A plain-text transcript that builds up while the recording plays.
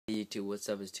YouTube. What's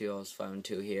up? It's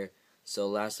 2 here. So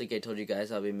last week I told you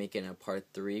guys I'll be making a part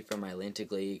 3 for my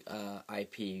Atlantic League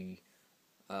IP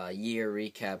year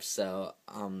recap. So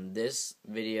this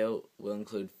video will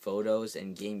include photos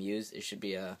and game views. It should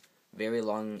be a very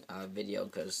long video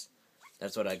because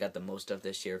that's what I got the most of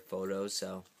this year, photos.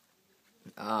 So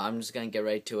I'm just gonna get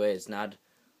right to it. It's not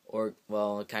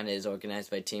it kind of is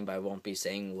organized by team, but I won't be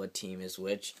saying what team is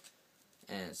which.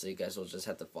 And so you guys will just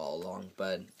have to follow along.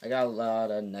 But I got a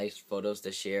lot of nice photos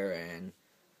to share, and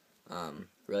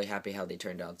really happy how they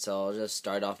turned out. So I'll just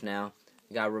start off now.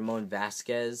 I got Ramon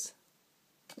Vasquez,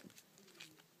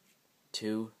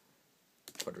 2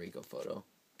 Puerto Rico photo.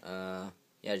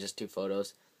 Yeah, just 2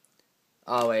 photos.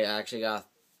 Oh wait, I actually got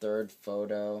a 3rd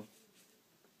photo,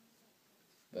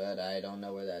 but I don't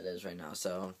know where that is right now,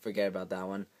 so forget about that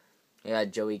one. I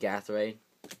got Joey Gathray,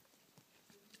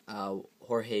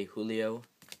 Jorge Julio,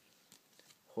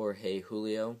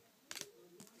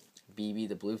 BB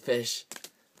the Bluefish,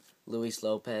 Luis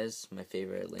Lopez, my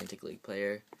favorite Atlantic League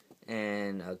player,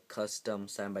 and a custom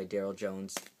signed by Daryl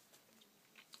Jones.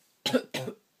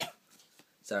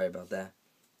 Sorry about that.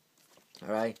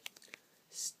 Alright,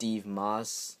 Steve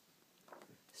Moss,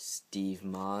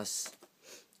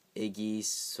 Iggy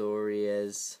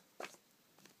Soares,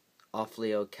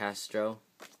 Offleo Castro,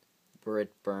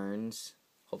 Britt Burns.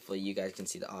 Hopefully you guys can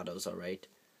see the autos alright.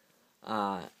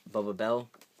 Bubba Bell,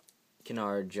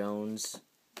 Kennard Jones,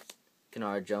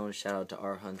 shout out to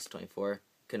rhunts24,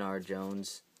 Kennard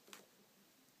Jones,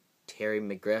 Terry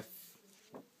McGriff,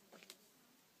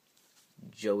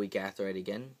 Joey Gathright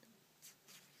again,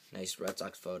 nice Red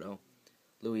Sox photo,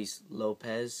 Luis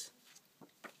Lopez,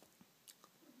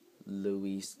 if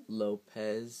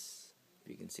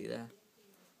you can see that,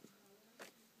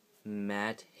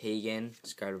 Matt Hagan,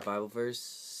 Sky Revivalverse,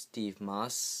 Steve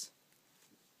Moss,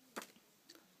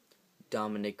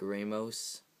 Dominic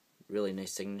Ramos, really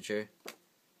nice signature,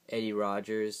 Eddie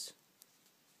Rogers,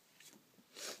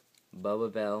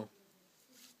 Bubba Bell,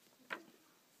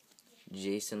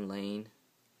 Jason Lane,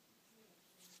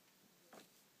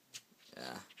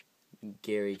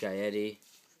 Gary Gaetti,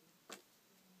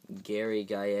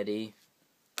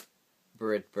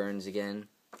 Britt Burns again,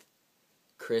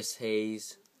 Chris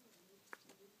Hayes,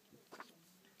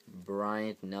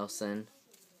 Bryant Nelson,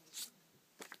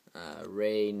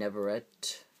 Ray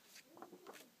Neverett,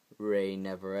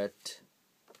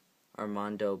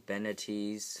 Armando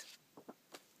Benitez,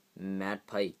 Matt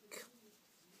Pike,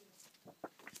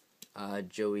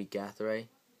 Joey Gathray,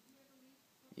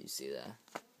 you see that,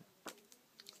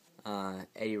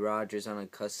 Eddie Rogers on a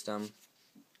custom,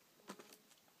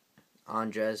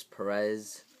 Andres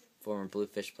Perez, former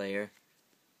Bluefish player,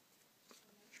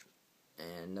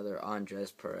 and another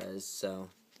Andres Perez, so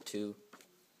 2.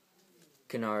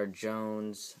 Kennard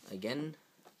Jones again,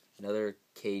 another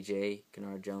KJ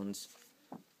Kennard Jones,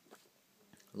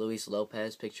 Luis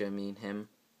Lopez, picture of me and him,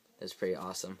 that's pretty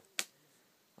awesome.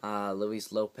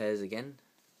 Luis Lopez again,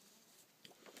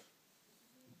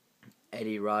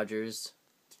 Eddie Rogers,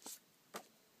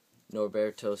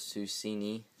 Norberto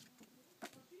Susini,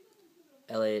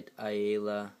 Elliot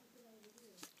Ayala,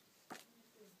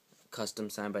 custom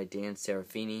signed by Dan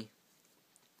Serafini,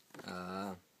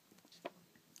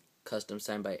 custom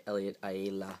signed by Elliot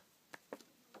Ayala,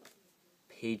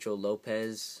 Pedro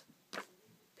Lopez,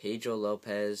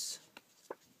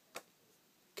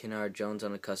 Kennard Jones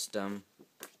on a custom,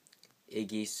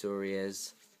 Iggy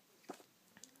Soares,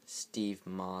 Steve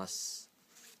Moss,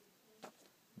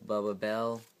 Bubba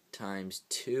Bell times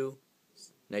 2,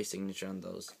 nice signature on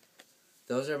those.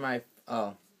 Those are my,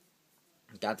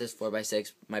 got this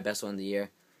 4x6, my best one of the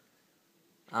year.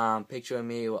 Picture of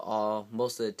me with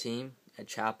most of the team at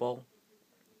Chapel,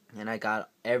 and I got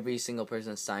every single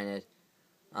person to sign it.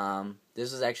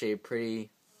 This was actually a pretty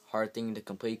hard thing to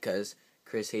complete because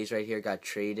Chris Hayes right here got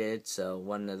traded, so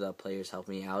one of the players helped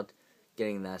me out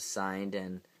getting that signed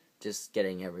and just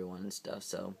getting everyone and stuff.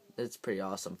 So it's a pretty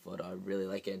awesome photo. I really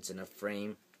like it. It's in a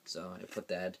frame, so I put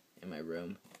that in my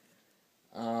room.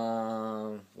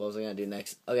 What was I gonna do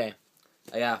next? Okay,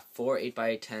 I got 4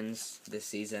 8x10s this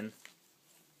season.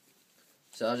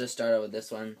 So I'll just start out with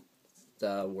this one,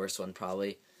 the worst one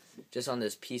probably. Just on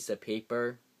this piece of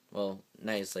paper, well,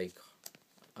 nice like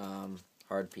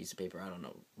hard piece of paper. I don't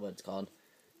know what it's called.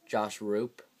 Josh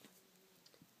Roop,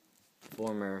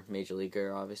 former major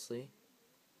leaguer, obviously.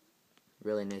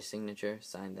 Really nice signature.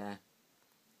 Signed that.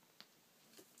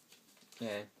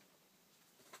 Okay.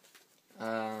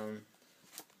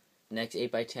 Next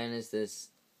 8x10 is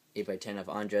this 8x10 of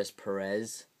Andres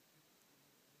Perez.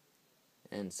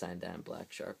 And signed that in black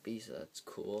Sharpie, so that's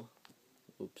cool.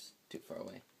 Oops, too far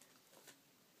away.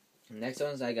 Next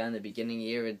ones I got in the beginning of the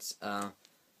year, it's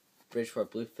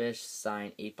Bridgeport Bluefish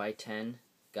signed 8x10.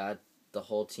 Got the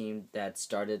whole team that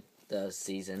started the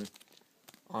season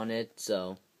on it.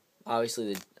 So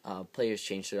obviously the players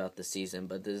changed throughout the season,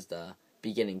 but this is the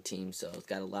beginning team, so it's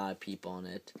got a lot of people on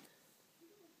it.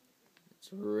 It's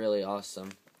really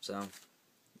awesome. So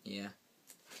yeah.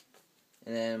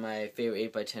 And then my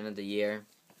favorite 8x10 of the year,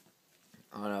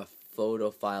 on a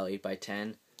photo file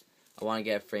 8x10. I want to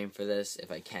get a frame for this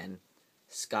if I can.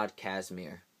 Scott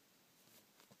Casimir.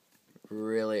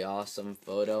 Really awesome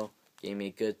photo. Gave me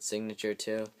a good signature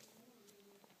too.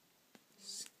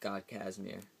 Scott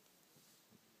Casimir.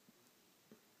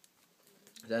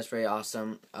 That's very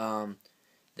awesome.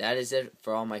 That is it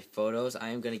for all my photos. I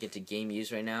am going to get to game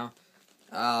use right now.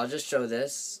 I'll just show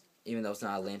this, even though it's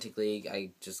not Atlantic League.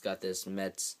 I just got this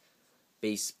Mets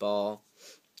baseball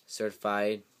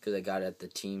certified because I got it at the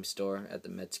team store at the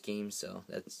Mets game, so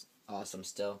that's awesome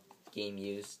still. Game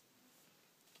used.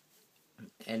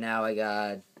 And now I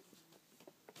got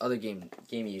other game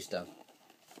used stuff.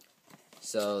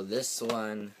 So this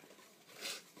one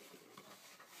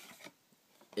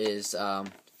is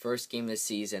first game of the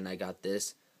season. I got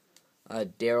this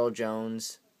Daryl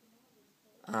Jones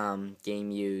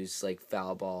game used like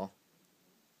foul ball.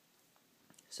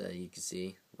 So you can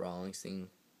see Rawlings thing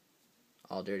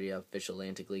all dirty up, official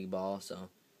Atlantic League ball. So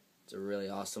it's a really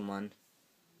awesome one.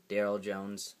 Daryl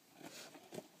Jones.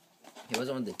 He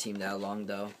wasn't with the team that long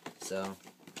though, so,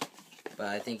 but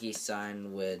I think he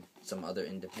signed with some other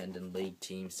independent league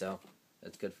team, so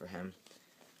that's good for him.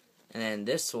 And then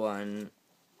this one,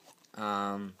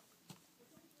 I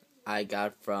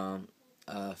got from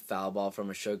a foul ball from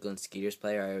a Sugarland Skeeters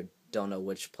player. I don't know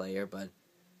which player, but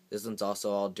this one's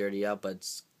also all dirty up, but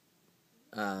it's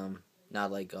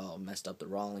not like all messed up the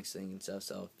Rawlings thing and stuff.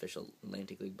 So official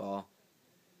Atlantic League ball.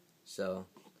 So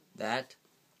that.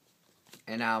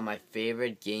 And now my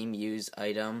favorite game used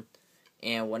item,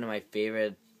 and one of my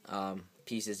favorite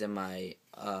pieces in my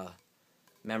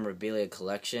memorabilia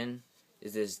collection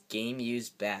is this game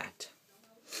used bat.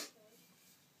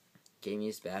 Game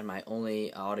used bat, my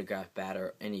only autographed bat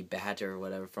or any bat or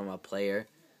whatever from a player,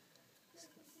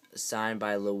 signed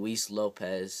by Luis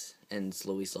Lopez, and it's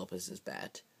Luis Lopez's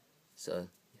bat. So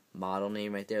model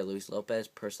name right there, Luis Lopez,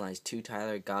 personalized to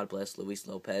Tyler. God bless Luis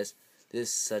Lopez. This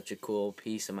is such a cool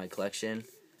piece of my collection,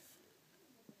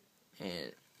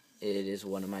 and it is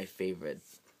one of my favorite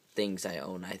things I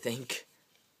own, I think.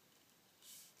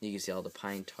 You can see all the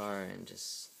pine tar and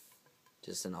just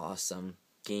an awesome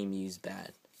game used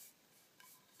bat.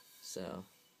 So,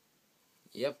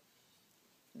 yep,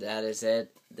 that is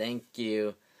it. Thank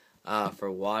you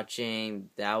for watching.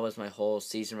 That was my whole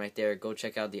season right there. Go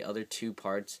check out the other two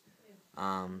parts.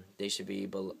 They should be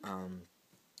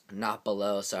not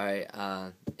below, sorry,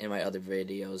 in my other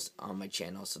videos on my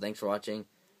channel. So thanks for watching.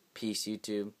 Peace,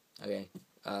 YouTube. Okay,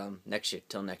 next year,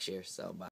 till next year. So bye.